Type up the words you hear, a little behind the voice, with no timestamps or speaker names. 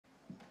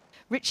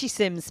Richie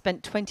Sims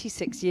spent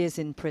 26 years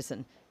in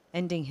prison,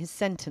 ending his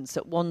sentence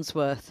at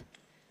Wandsworth.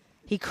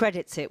 He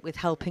credits it with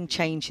helping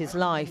change his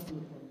life.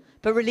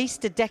 But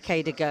released a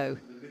decade ago,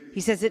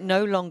 he says it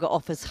no longer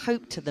offers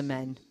hope to the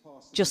men,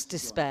 just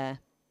despair.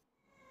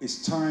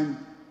 It's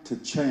time to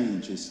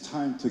change. It's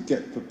time to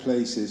get the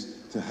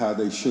places to how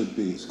they should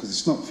be, because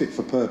it's not fit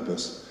for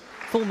purpose.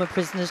 Former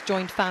prisoners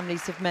joined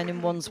families of men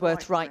in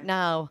Wandsworth right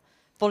now,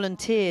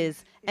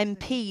 volunteers,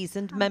 MPs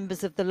and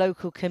members of the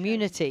local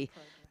community,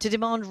 to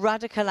demand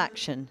radical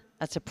action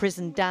at a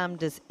prison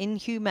damned as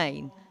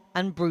inhumane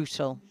and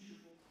brutal.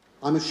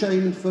 I'm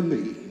ashamed for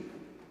me.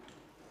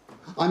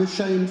 I'm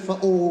ashamed for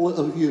all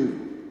of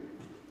you.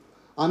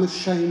 I'm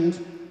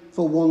ashamed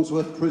for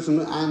Wandsworth Prison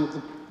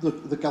and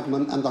the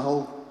government and the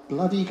whole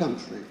bloody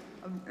country.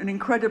 An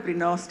incredibly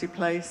nasty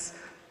place,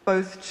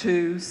 both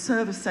to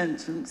serve a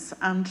sentence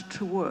and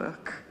to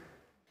work.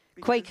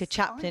 Quaker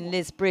chaplain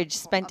Liz Bridge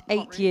spent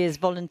 8 years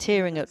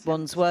volunteering at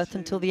Wandsworth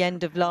until the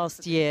end of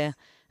last year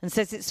and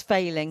says it's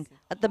failing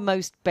at the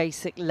most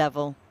basic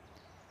level.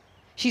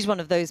 She's one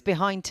of those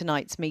behind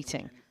tonight's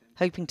meeting,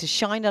 hoping to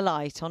shine a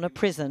light on a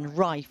prison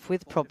rife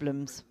with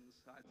problems.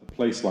 A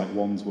place like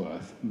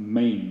Wandsworth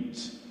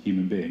maims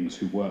human beings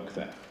who work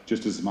there,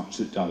 just as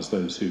much as it does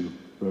those who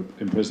are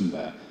imprisoned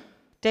there.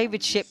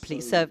 David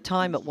Shipley served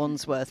time at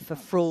Wandsworth for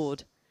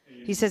fraud.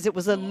 He says it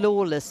was a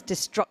lawless,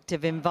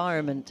 destructive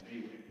environment.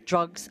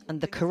 Drugs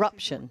and the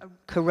corruption,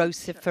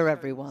 corrosive for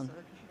everyone.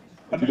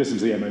 If you listen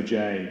to the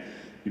MOJ,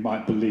 you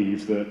might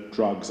believe that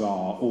drugs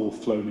are all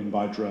flown in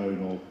by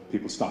drone or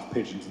people stuff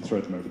pigeons and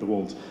throw them over the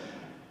walls.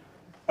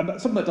 And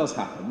that's something that does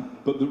happen,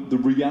 but the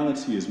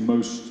reality is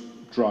most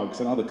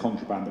drugs and other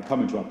contraband that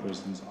come into our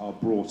prisons are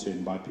brought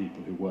in by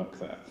people who work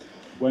there.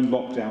 When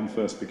lockdown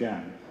first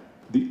began,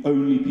 the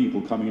only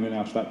people coming in and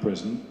out of that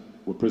prison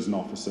were prison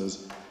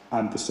officers,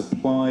 and the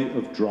supply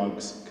of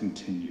drugs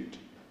continued.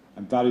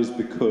 And that is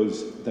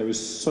because there is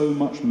so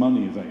much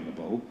money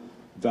available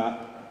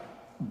that,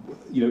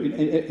 you know,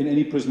 in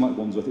any prison like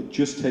Wandsworth, it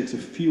just takes a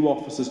few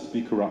officers to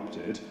be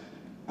corrupted,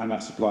 and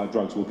that supply of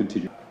drugs will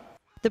continue.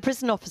 The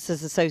Prison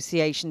Officers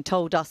Association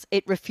told us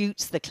it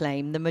refutes the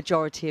claim the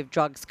majority of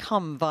drugs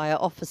come via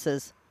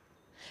officers.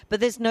 But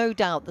there's no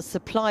doubt the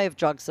supply of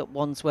drugs at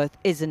Wandsworth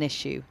is an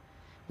issue,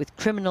 with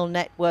criminal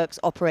networks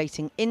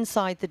operating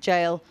inside the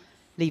jail,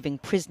 leaving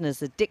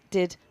prisoners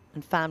addicted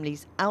and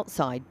families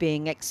outside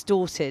being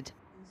extorted.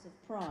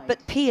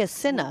 But Pia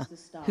Sinha,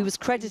 who was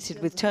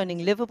credited with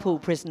turning Liverpool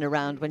prison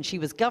around when she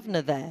was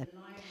governor there,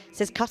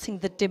 says cutting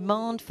the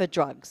demand for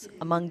drugs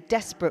among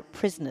desperate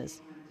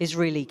prisoners is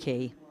really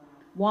key.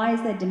 Why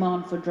is there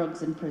demand for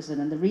drugs in prison?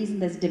 And the reason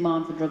there's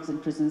demand for drugs in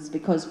prison is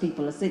because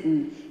people are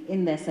sitting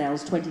in their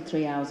cells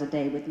 23 hours a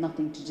day with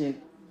nothing to do.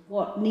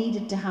 What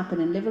needed to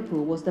happen in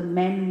Liverpool was the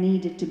men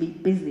needed to be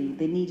busy,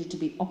 they needed to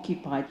be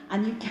occupied.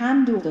 And you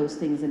can do those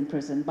things in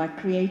prison by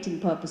creating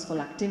purposeful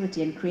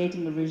activity and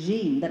creating a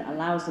regime that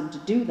allows them to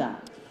do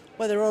that.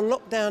 Well, they're on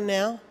lockdown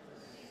now.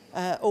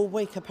 All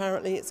week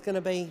apparently it's going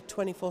to be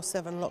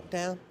 24/7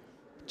 lockdown.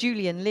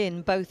 Julie and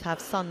Lynn both have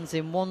sons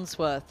in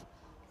Wandsworth.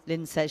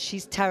 Lynn says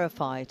she's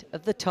terrified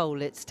of the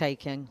toll it's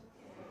taking.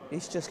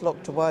 He's just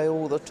locked away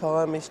all the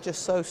time. He's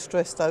just so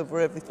stressed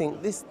over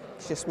everything. This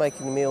is just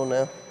making him ill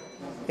now.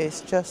 It's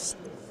just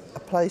a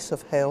place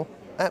of hell,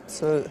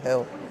 absolute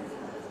hell.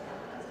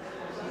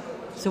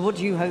 So what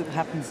do you hope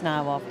happens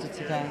now after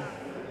today?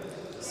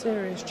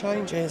 Serious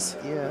changes,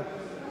 yeah.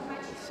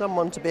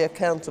 Someone to be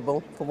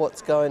accountable for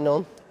what's going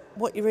on.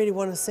 What you really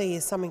want to see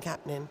is something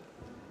happening.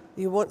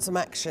 You want some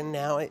action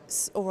now.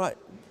 It's all right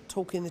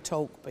talking the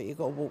talk, but you've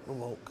got to walk the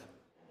walk.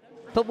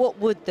 But what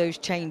would those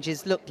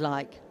changes look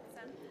like?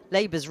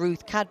 Labour's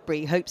Ruth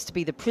Cadbury hopes to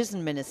be the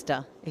prison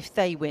minister if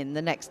they win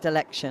the next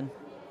election.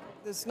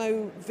 There's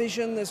no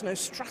vision, there's no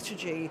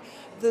strategy,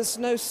 there's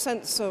no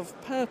sense of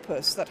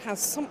purpose that has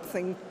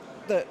something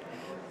that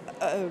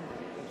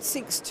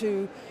seeks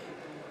to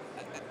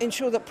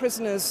ensure that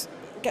prisoners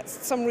get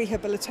some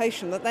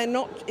rehabilitation, that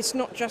it's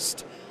not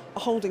just a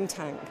holding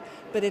tank,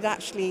 but it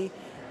actually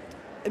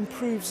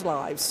improves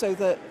lives so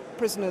that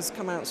prisoners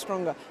come out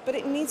stronger. But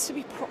it needs to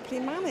be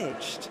properly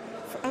managed,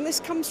 and this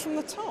comes from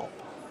the top.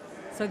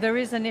 So there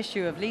is an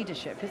issue of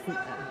leadership, isn't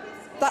there?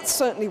 That's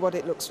certainly what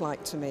it looks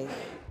like to me.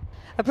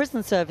 A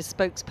prison service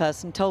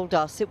spokesperson told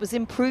us it was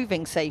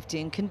improving safety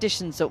and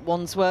conditions at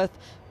Wandsworth,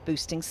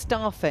 boosting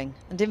staffing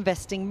and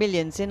investing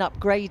millions in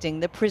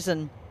upgrading the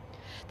prison.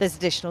 There's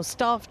additional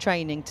staff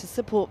training to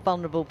support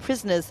vulnerable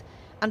prisoners,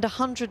 and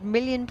 £100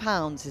 million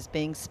is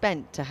being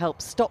spent to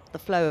help stop the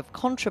flow of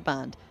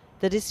contraband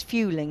that is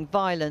fueling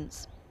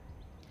violence.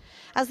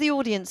 As the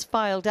audience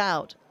filed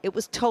out, it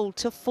was told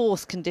to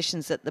force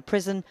conditions at the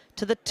prison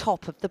to the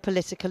top of the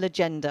political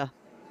agenda.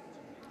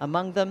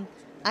 Among them,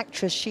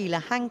 actress Sheila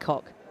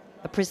Hancock,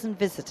 a prison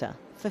visitor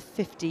for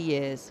 50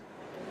 years.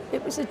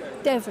 It was a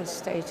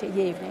devastating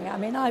evening. I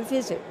mean, I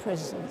visit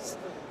prisons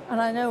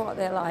and I know what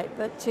they're like,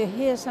 but to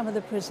hear some of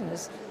the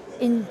prisoners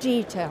in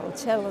detail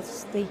tell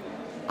us the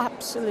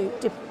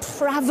absolute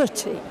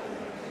depravity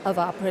of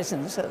our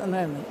prisons at the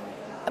moment.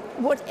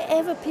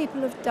 Whatever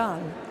people have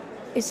done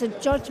It's a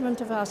judgment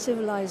of our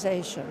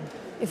civilization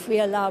if we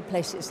allow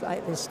places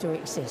like this to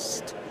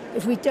exist.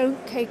 If we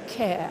don't take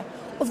care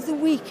of the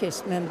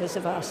weakest members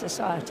of our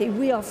society,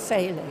 we are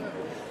failing.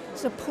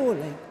 It's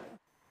appalling.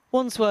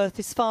 Wandsworth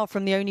is far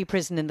from the only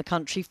prison in the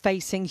country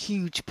facing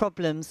huge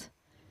problems.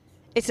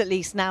 It at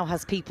least now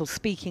has people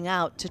speaking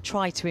out to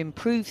try to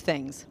improve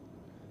things.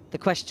 The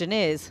question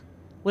is,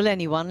 will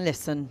anyone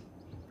listen?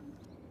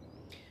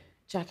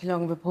 Jackie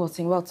Long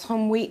reporting. Well,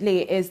 Tom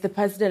Wheatley is the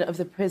president of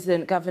the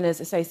Prison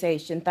Governors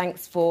Association.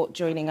 Thanks for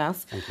joining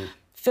us. Thank you.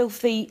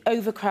 Filthy,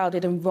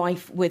 overcrowded and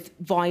rife with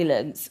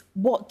violence.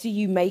 What do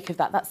you make of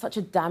that? That's such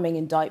a damning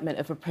indictment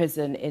of a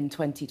prison in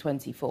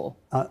 2024.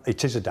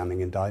 It is a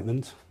damning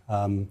indictment.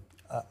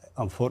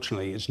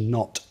 Unfortunately, it's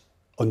not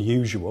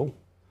unusual.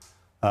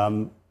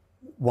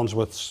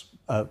 Wandsworth's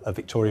a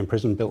Victorian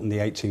prison built in the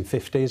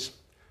 1850s,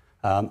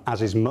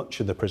 as is much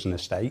of the prison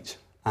estate.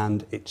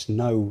 And it's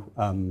no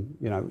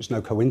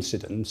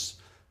coincidence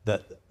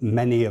that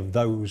many of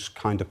those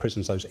kind of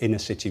prisons, those inner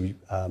city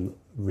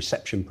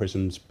reception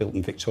prisons built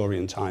in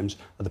Victorian times,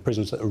 are the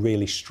prisons that are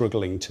really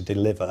struggling to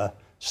deliver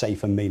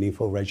safe and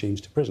meaningful regimes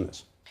to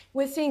prisoners.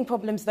 We're seeing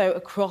problems, though,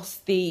 across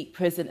the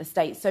prison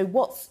estate. So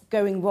what's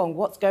going wrong?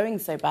 What's going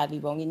so badly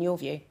wrong, in your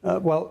view?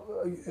 Well,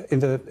 in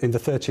the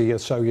 30 or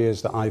so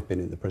years that I've been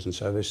in the prison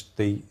service,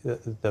 the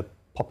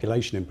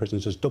population in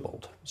prisons has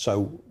doubled.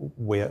 So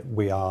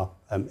we are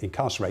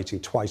incarcerating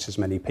twice as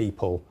many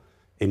people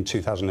in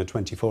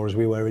 2024 as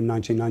we were in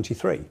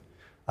 1993.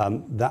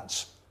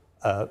 That's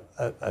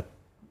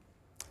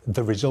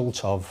the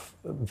result of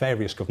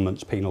various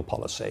governments' penal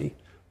policy,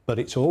 but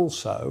it's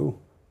also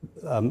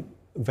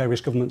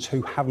various governments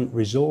who haven't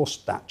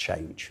resourced that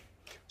change.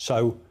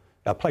 So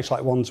a place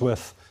like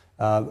Wandsworth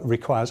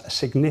requires a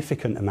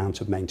significant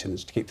amount of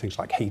maintenance to keep things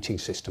like heating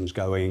systems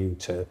going,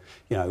 to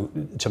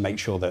make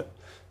sure that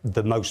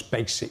the most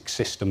basic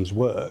systems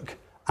work,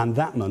 and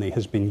that money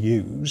has been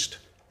used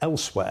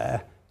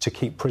elsewhere to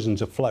keep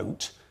prisons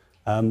afloat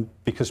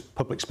because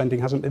public spending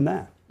hasn't been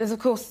there. There's, of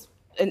course,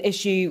 an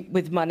issue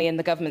with money, and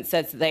the government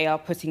says that they are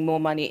putting more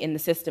money in the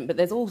system, but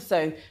there's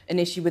also an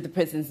issue with the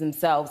prisons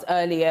themselves.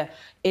 Earlier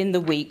in the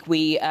week,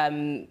 we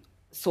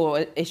saw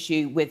an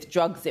issue with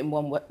drugs in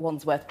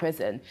Wandsworth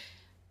Prison.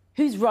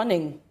 Who's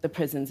running the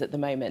prisons at the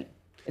moment?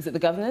 Is it the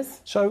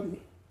governors? So,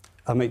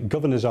 I mean,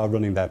 governors are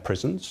running their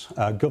prisons.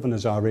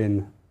 Governors are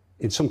in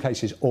some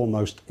cases,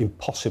 almost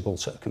impossible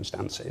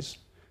circumstances.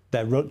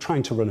 They're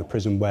trying to run a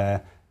prison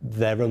where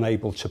they're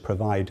unable to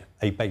provide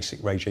a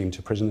basic regime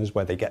to prisoners,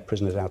 where they get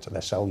prisoners out of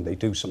their cell and they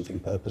do something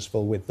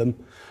purposeful with them.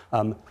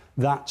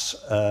 That's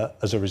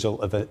as a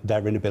result of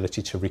their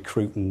inability to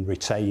recruit and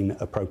retain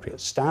appropriate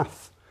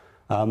staff.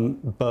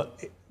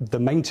 But the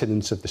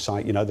maintenance of the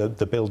site,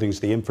 the buildings,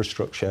 the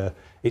infrastructure,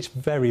 it's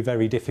very,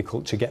 very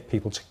difficult to get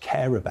people to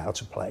care about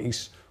a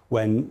place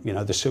when,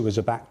 the sewers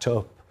are backed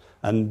up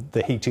and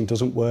the heating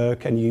doesn't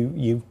work and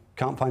you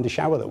can't find a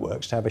shower that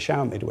works to have a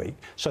shower midweek.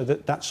 So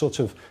that sort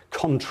of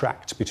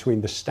contract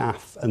between the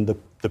staff and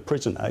the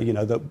prisoner,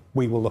 that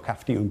we will look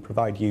after you and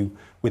provide you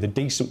with a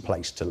decent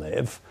place to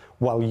live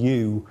while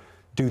you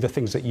do the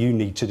things that you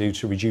need to do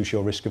to reduce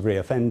your risk of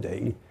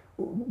reoffending,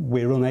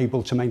 we're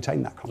unable to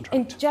maintain that contract.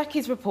 In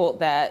Jackie's report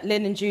there,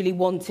 Lynn and Julie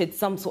wanted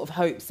some sort of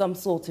hope, some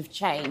sort of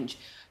change,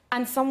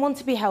 and someone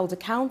to be held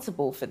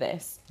accountable for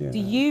this. Yeah. Do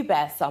you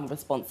bear some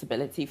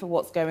responsibility for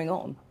what's going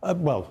on?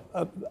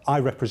 I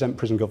represent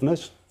prison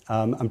governors,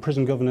 and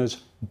prison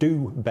governors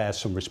do bear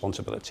some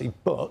responsibility,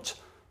 but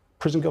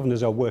prison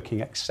governors are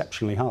working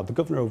exceptionally hard. The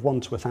Governor of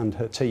Wandsworth and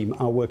her team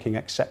are working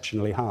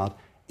exceptionally hard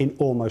in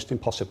almost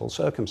impossible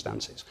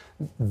circumstances.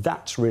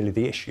 That's really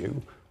the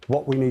issue.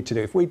 What we need to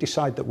do, if we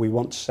decide that we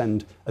want to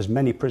send as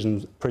many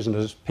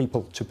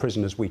people to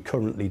prison as we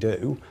currently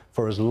do,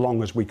 for as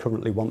long as we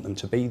currently want them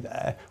to be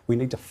there, we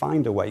need to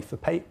find a way to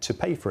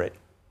pay for it.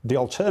 The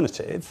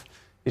alternative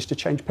is to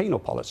change penal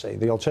policy.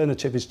 The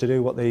alternative is to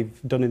do what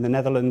they've done in the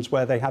Netherlands,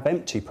 where they have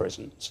empty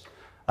prisons.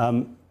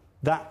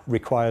 That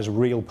requires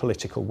real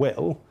political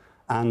will.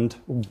 And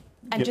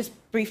just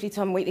briefly,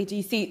 Tom Wheatley, do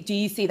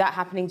you see that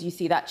happening? Do you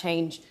see that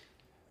change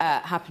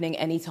happening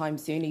anytime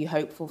soon? Are you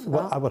hopeful for that?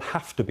 Well, I would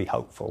have to be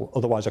hopeful,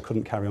 otherwise I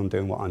couldn't carry on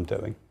doing what I'm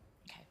doing.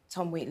 OK.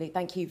 Tom Wheatley,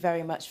 thank you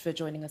very much for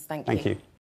joining us. Thank you. Thank you.